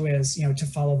issue is, to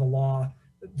follow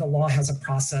the law has a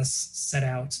process set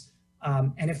out.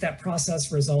 And if that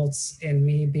process results in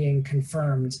me being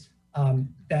confirmed,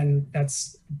 then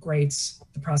that's great.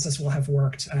 The process will have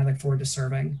worked and I look forward to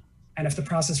serving. And if the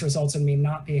process results in me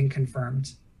not being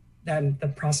confirmed, then the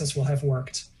process will have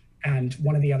worked and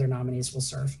one of the other nominees will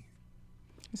serve.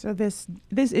 So this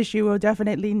issue will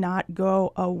definitely not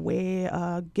go away,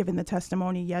 given the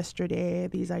testimony yesterday.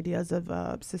 These ideas of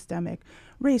systemic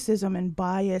racism and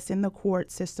bias in the court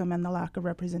system and the lack of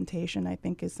representation, I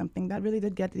think, is something that really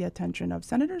did get the attention of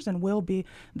senators and will be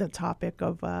the topic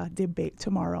of debate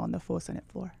tomorrow on the full Senate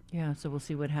floor. Yeah, so we'll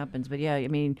see what happens. But yeah, I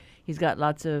mean, he's got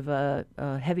lots of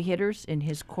heavy hitters in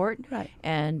his court. Right.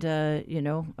 And,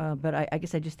 but I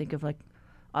guess I just think of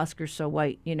Oscar's so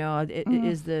white,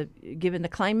 is given the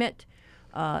climate,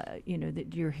 that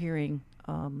you're hearing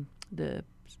the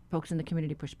folks in the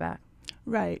community push back.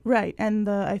 Right. And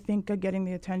I think getting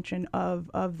the attention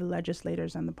of the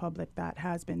legislators and the public that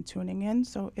has been tuning in.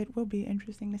 So it will be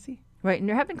interesting to see. Right. And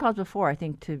there have been calls before, I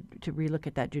think, to relook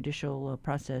at that judicial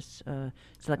process,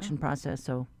 selection process.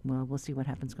 So we'll see what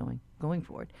happens going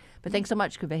forward. But thanks so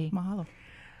much, Kuʻuwehi. Mahalo.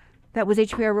 That was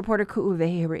HPR reporter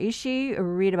Kuʻuwehi Hiraishi.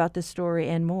 Read about this story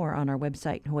and more on our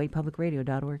website,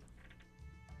 hawaiipublicradio.org.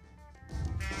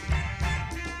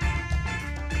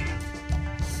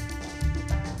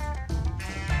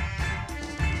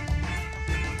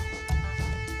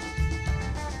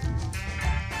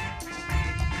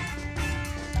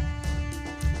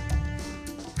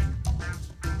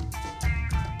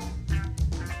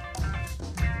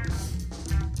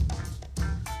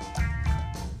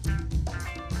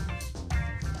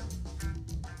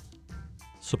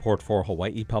 Support for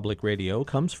Hawaii Public Radio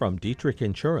comes from Dietrich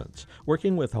Insurance,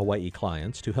 working with Hawaii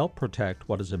clients to help protect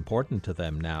what is important to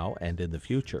them now and in the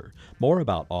future. More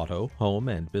about auto, home,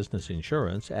 and business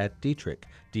insurance at Dietrich,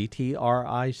 DTRIC.com.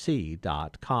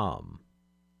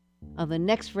 On the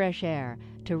next Fresh Air,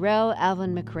 Terrell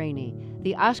Alvin McCraney.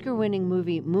 The Oscar-winning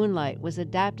movie Moonlight was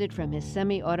adapted from his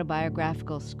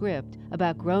semi-autobiographical script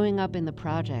about growing up in the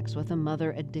projects with a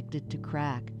mother addicted to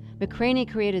crack. McCraney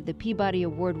created the Peabody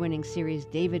Award-winning series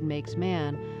David Makes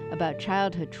Man about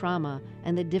childhood trauma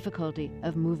and the difficulty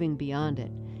of moving beyond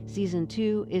it. Season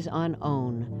 2 is on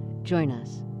OWN. Join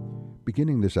us.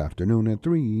 Beginning this afternoon at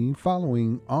 3,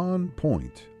 following On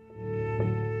Point.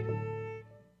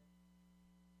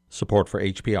 Support for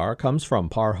HPR comes from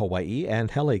Par Hawaii and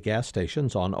Hele gas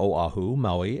stations on Oahu,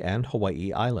 Maui, and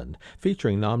Hawaii Island,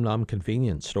 featuring Nom Nom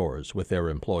convenience stores with their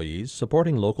employees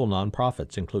supporting local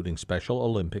nonprofits including Special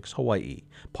Olympics Hawaii.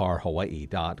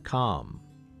 parhawaii.com.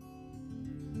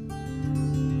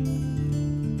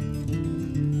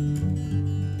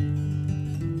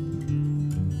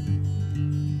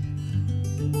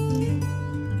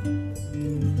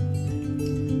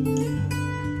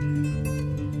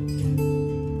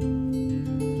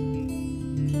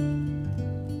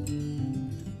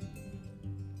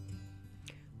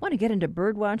 Want to get into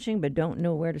bird watching but don't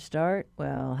know where to start?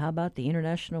 Well, how about the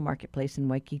International Marketplace in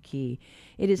Waikiki?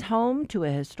 It is home to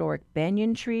a historic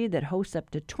banyan tree that hosts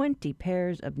up to 20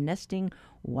 pairs of nesting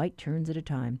white terns at a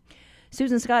time.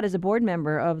 Susan Scott is a board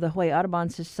member of the Hawaii Audubon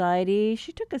Society.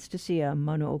 She took us to see a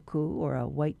manuoku, or a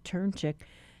white tern chick,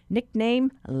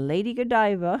 nicknamed Lady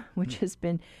Godiva, which has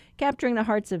been capturing the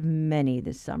hearts of many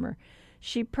this summer.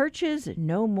 She perches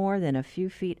no more than a few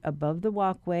feet above the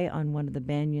walkway on one of the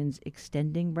banyan's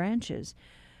extending branches.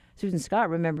 Susan Scott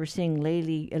remembers seeing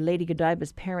Lady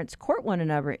Godiva's parents court one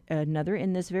another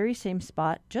in this very same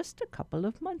spot just a couple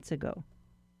of months ago.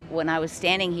 When I was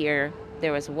standing here,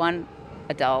 there was one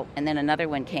adult, and then another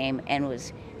one came and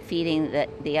was feeding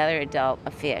the other adult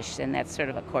a fish, and that's sort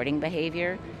of a courting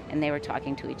behavior, and they were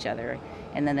talking to each other.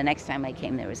 And then the next time I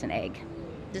came, there was an egg.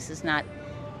 This is not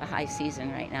a high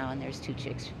season right now, and there's 2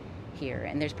 chicks here,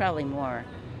 and there's probably more.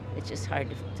 It's just hard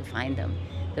to find them.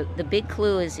 The big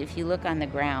clue is if you look on the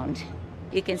ground,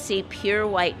 you can see pure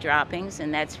white droppings,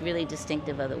 and that's really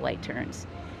distinctive of the white terns.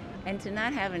 And to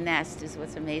not have a nest is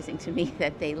what's amazing to me,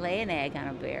 that they lay an egg on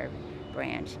a bare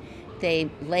branch.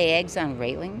 They lay eggs on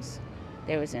railings.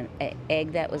 There was an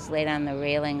egg that was laid on the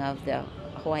railing of the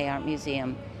Hawaii Art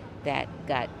Museum that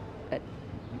got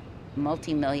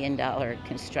multi-million-dollar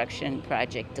construction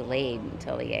project delayed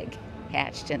until the egg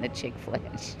hatched and the chick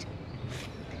fledged.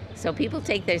 So people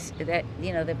take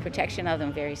the protection of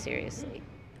them very seriously.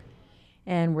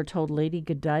 And we're told Lady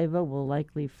Godiva will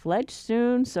likely fledge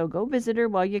soon, so go visit her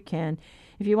while you can.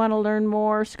 If you want to learn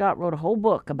more, Scott wrote a whole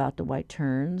book about the white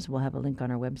terns. We'll have a link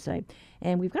on our website.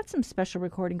 And we've got some special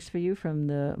recordings for you from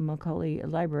the Macaulay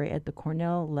Library at the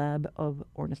Cornell Lab of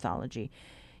Ornithology.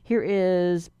 Here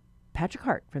is Patrick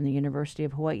Hart from the University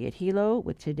of Hawaii at Hilo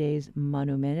with today's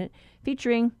Manu Minute,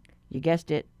 featuring, you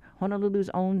guessed it, Honolulu's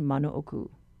own manuoku.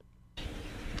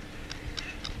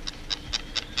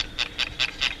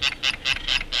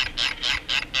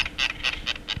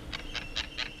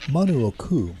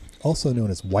 Manuoku, also known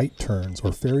as white terns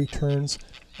or fairy terns,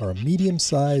 are a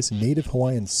medium-sized native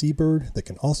Hawaiian seabird that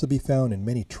can also be found in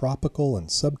many tropical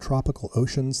and subtropical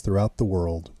oceans throughout the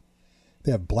world.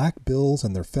 They have black bills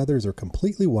and their feathers are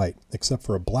completely white, except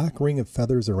for a black ring of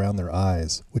feathers around their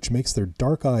eyes, which makes their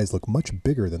dark eyes look much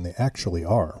bigger than they actually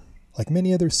are. Like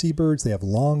many other seabirds, they have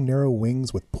long, narrow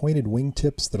wings with pointed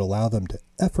wingtips that allow them to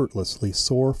effortlessly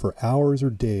soar for hours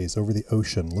or days over the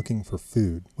ocean looking for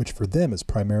food, which for them is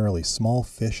primarily small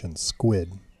fish and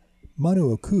squid.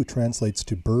 Manuoku translates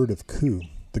to bird of Ku,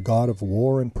 the god of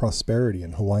war and prosperity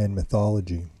in Hawaiian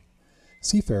mythology.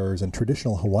 Seafarers and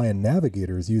traditional Hawaiian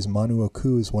navigators use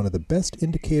manuoku as one of the best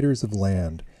indicators of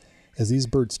land, as these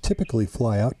birds typically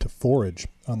fly out to forage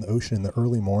on the ocean in the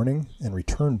early morning and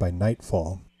return by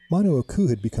nightfall. Manuoku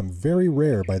had become very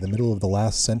rare by the middle of the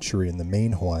last century in the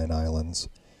main Hawaiian Islands,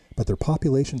 but their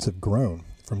populations have grown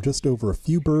from just over a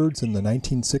few birds in the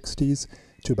 1960s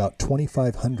to about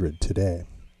 2,500 today.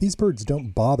 These birds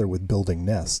don't bother with building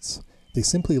nests. They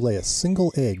simply lay a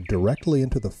single egg directly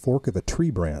into the fork of a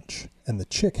tree branch, and the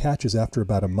chick hatches after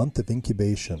about a month of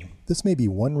incubation. This may be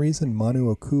one reason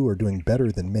manuoku are doing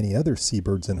better than many other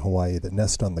seabirds in Hawaii that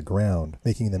nest on the ground,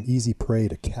 making them easy prey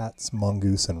to cats,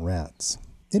 mongoose, and rats.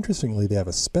 Interestingly, they have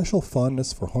a special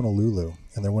fondness for Honolulu,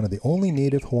 and they're one of the only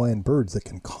native Hawaiian birds that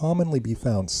can commonly be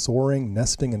found soaring,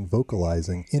 nesting, and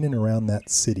vocalizing in and around that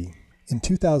city. In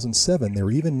 2007, they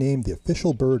were even named the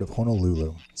official bird of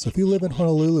Honolulu. So if you live in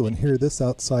Honolulu and hear this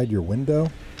outside your window,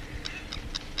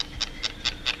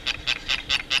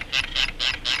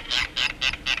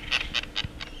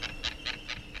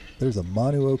 there's a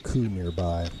manuoku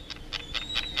nearby.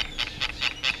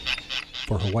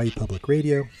 For Hawaii Public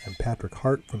Radio, I'm Patrick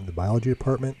Hart from the Biology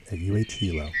Department at UH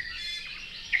Hilo.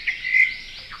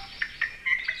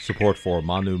 Support for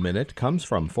Manu Minute comes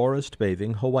from Forest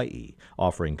Bathing Hawaii,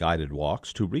 offering guided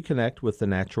walks to reconnect with the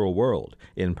natural world,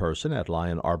 in person at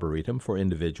Lion Arboretum for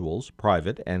individuals,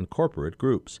 private, and corporate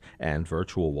groups, and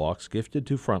virtual walks gifted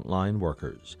to frontline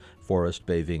workers.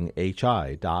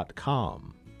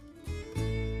 ForestBathingHI.com.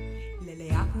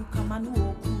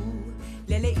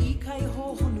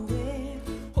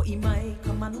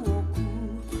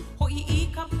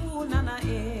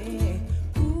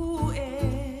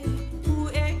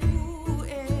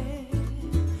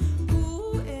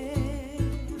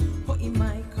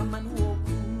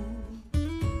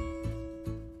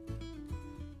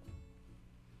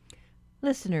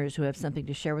 Listeners who have something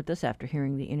to share with us after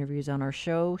hearing the interviews on our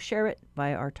show, share it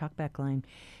via our talkback line.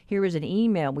 Here is an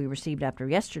email we received after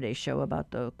yesterday's show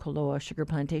about the Koloa sugar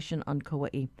plantation on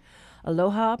Kauai.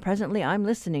 Aloha, presently I'm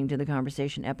listening to the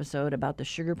conversation episode about the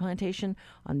sugar plantation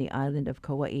on the island of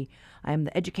Kauai. I am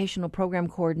the educational program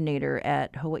coordinator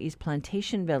at Hawaii's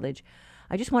Plantation Village.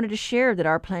 I just wanted to share that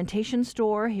our plantation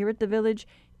store here at the village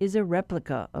is a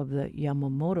replica of the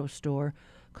Yamamoto store,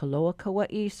 Koloa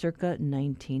Kauai, circa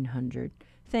 1900.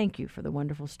 Thank you for the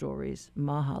wonderful stories.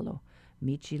 Mahalo.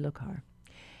 Michi Lokar.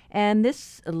 And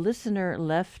this listener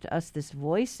left us this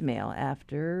voicemail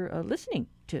after listening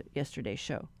to yesterday's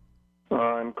show.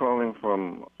 I'm calling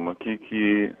from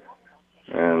Makiki,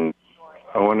 and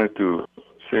I wanted to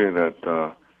say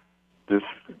that this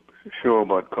show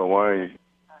about Kauai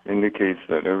indicates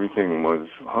that everything was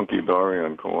hunky-dory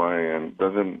on Kauai and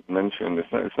doesn't mention,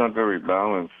 it's not very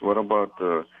balanced. What about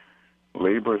the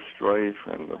labor strife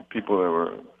and the people that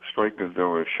were strikers that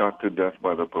were shot to death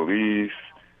by the police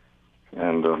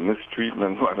and the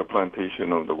mistreatment by the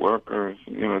plantation of the workers?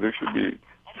 You know, there should be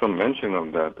some mention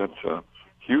of that. That's a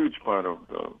huge part of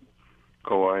the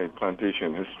Kauai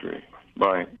plantation history.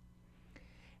 Bye.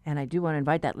 And I do want to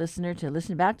invite that listener to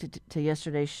listen back to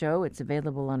yesterday's show. It's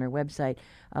available on our website.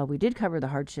 We did cover the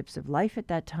hardships of life at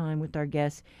that time with our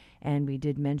guests, and we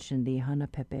did mention the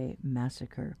Hanapepe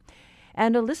massacre.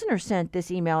 And a listener sent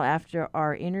this email after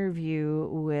our interview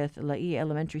with La'i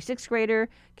Elementary 6th grader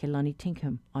Keilani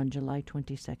Tinkham on July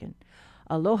 22nd.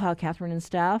 Aloha, Catherine and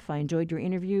staff. I enjoyed your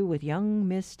interview with young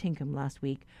Miss Tinkham last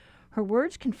week. Her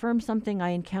words confirm something I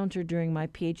encountered during my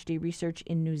PhD research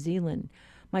in New Zealand.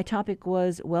 My topic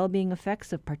was well-being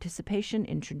effects of participation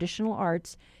in traditional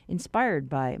arts, inspired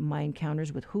by my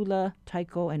encounters with hula,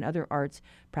 taiko, and other arts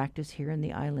practiced here in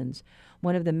the islands.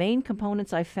 One of the main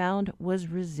components I found was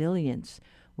resilience,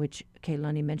 which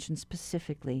Keilani mentioned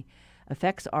specifically.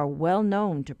 Effects are well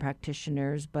known to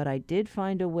practitioners, but I did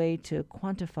find a way to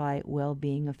quantify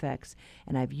well-being effects,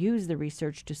 and I've used the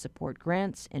research to support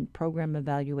grants and program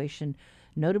evaluation,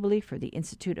 notably for the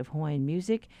Institute of Hawaiian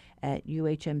Music at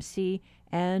UHMC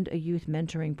and a youth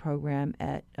mentoring program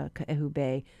at Kaʻehu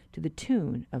Bay to the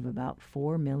tune of about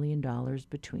 $4 million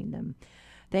between them.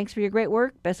 Thanks for your great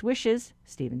work. Best wishes,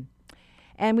 Stephen.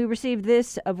 And we received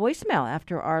this voicemail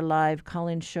after our live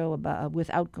call-in show with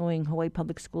outgoing Hawaii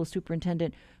Public Schools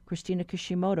Superintendent Christina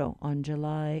Kishimoto on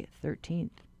July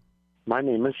 13th. My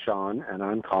name is Sean, and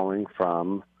I'm calling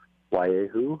from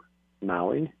Waiʻehu,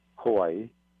 Maui, Hawaii.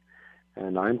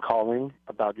 And I'm calling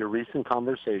about your recent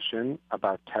conversation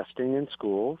about testing in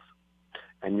schools.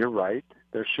 And you're right,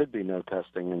 there should be no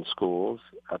testing in schools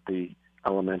at the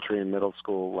elementary and middle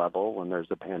school level when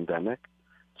there's a pandemic.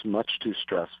 It's much too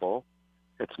stressful.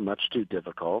 It's much too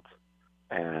difficult.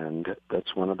 And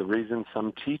that's one of the reasons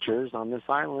some teachers on this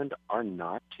island are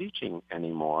not teaching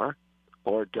anymore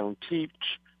or don't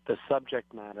teach the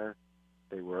subject matter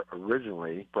they were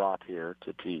originally brought here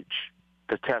to teach.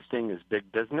 The testing is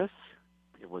big business.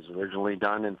 It was originally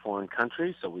done in foreign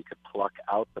countries so we could pluck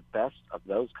out the best of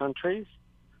those countries,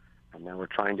 and now we're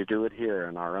trying to do it here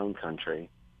in our own country.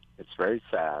 It's very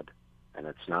sad, and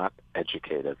it's not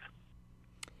educative.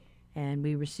 And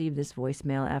we received this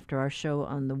voicemail after our show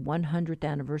on the 100th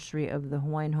anniversary of the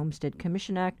Hawaiian Homestead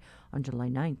Commission Act on July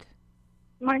 9th.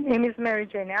 My name is Mary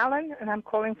Jane Allen, and I'm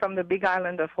calling from the Big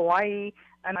Island of Hawaii,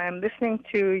 and I'm listening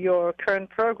to your current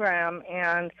program,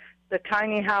 and the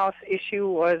tiny house issue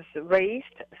was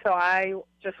raised, so I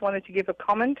just wanted to give a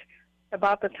comment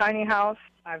about the tiny house.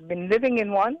 I've been living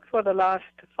in one for the last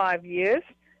 5 years,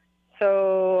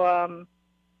 so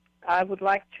I would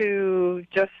like to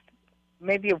just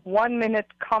maybe a 1-minute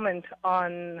comment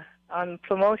on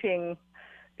promoting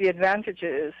the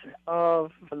advantages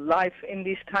of life in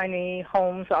these tiny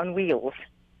homes on wheels,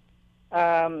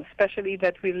 especially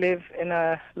that we live in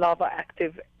a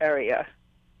lava-active area.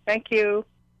 Thank you.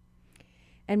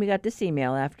 And we got this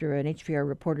email after an HPR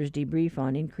reporter's debrief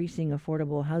on increasing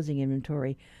affordable housing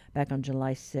inventory back on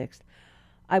July 6th.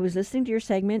 I was listening to your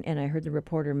segment, and I heard the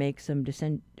reporter make some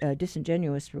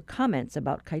disingenuous comments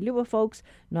about Kailua folks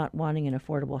not wanting an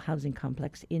affordable housing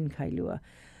complex in Kailua.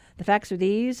 The facts are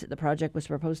these. The project was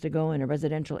proposed to go in a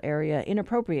residential area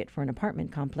inappropriate for an apartment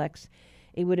complex.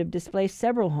 It would have displaced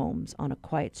several homes on a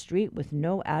quiet street with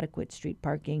no adequate street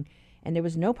parking, and there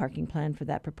was no parking plan for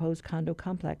that proposed condo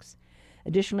complex.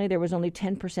 Additionally, there was only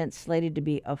 10% slated to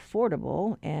be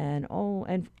affordable, and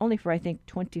only for, I think,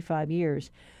 25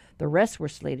 years. The rest were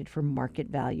slated for market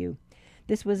value.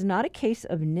 This was not a case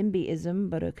of NIMBYism,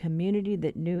 but a community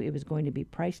that knew it was going to be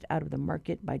priced out of the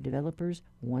market by developers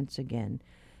once again.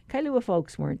 Kailua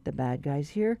folks weren't the bad guys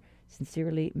here.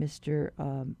 Sincerely, Miss Mitchell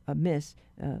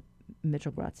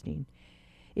Grotstein.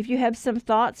 If you have some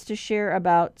thoughts to share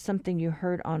about something you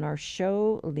heard on our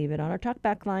show, leave it on our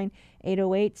talkback line,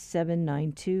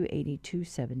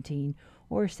 808-792-8217,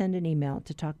 or send an email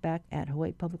to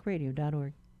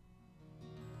talkback@hawaiipublicradio.org.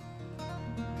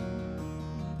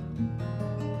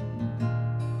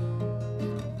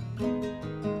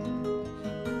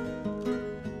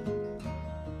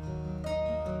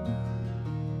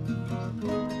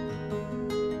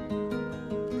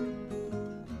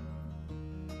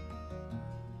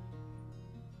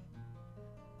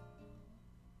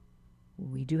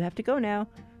 We do have to go now,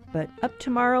 but up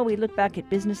tomorrow we look back at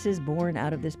businesses born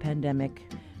out of this pandemic.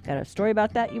 Got a story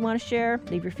about that you want to share?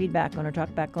 Leave your feedback on our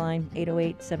talkback line,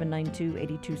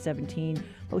 808-792-8217.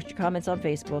 Post your comments on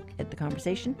Facebook at The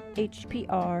Conversation,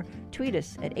 HPR. Tweet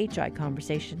us at HI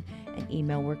Conversation, and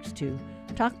email works too.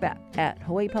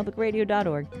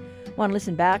 Talkback@hawaiipublicradio.org. Want to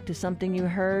listen back to something you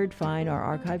heard? Find our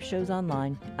archive shows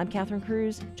online. I'm Catherine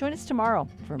Cruz. Join us tomorrow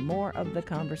for more of The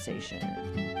Conversation.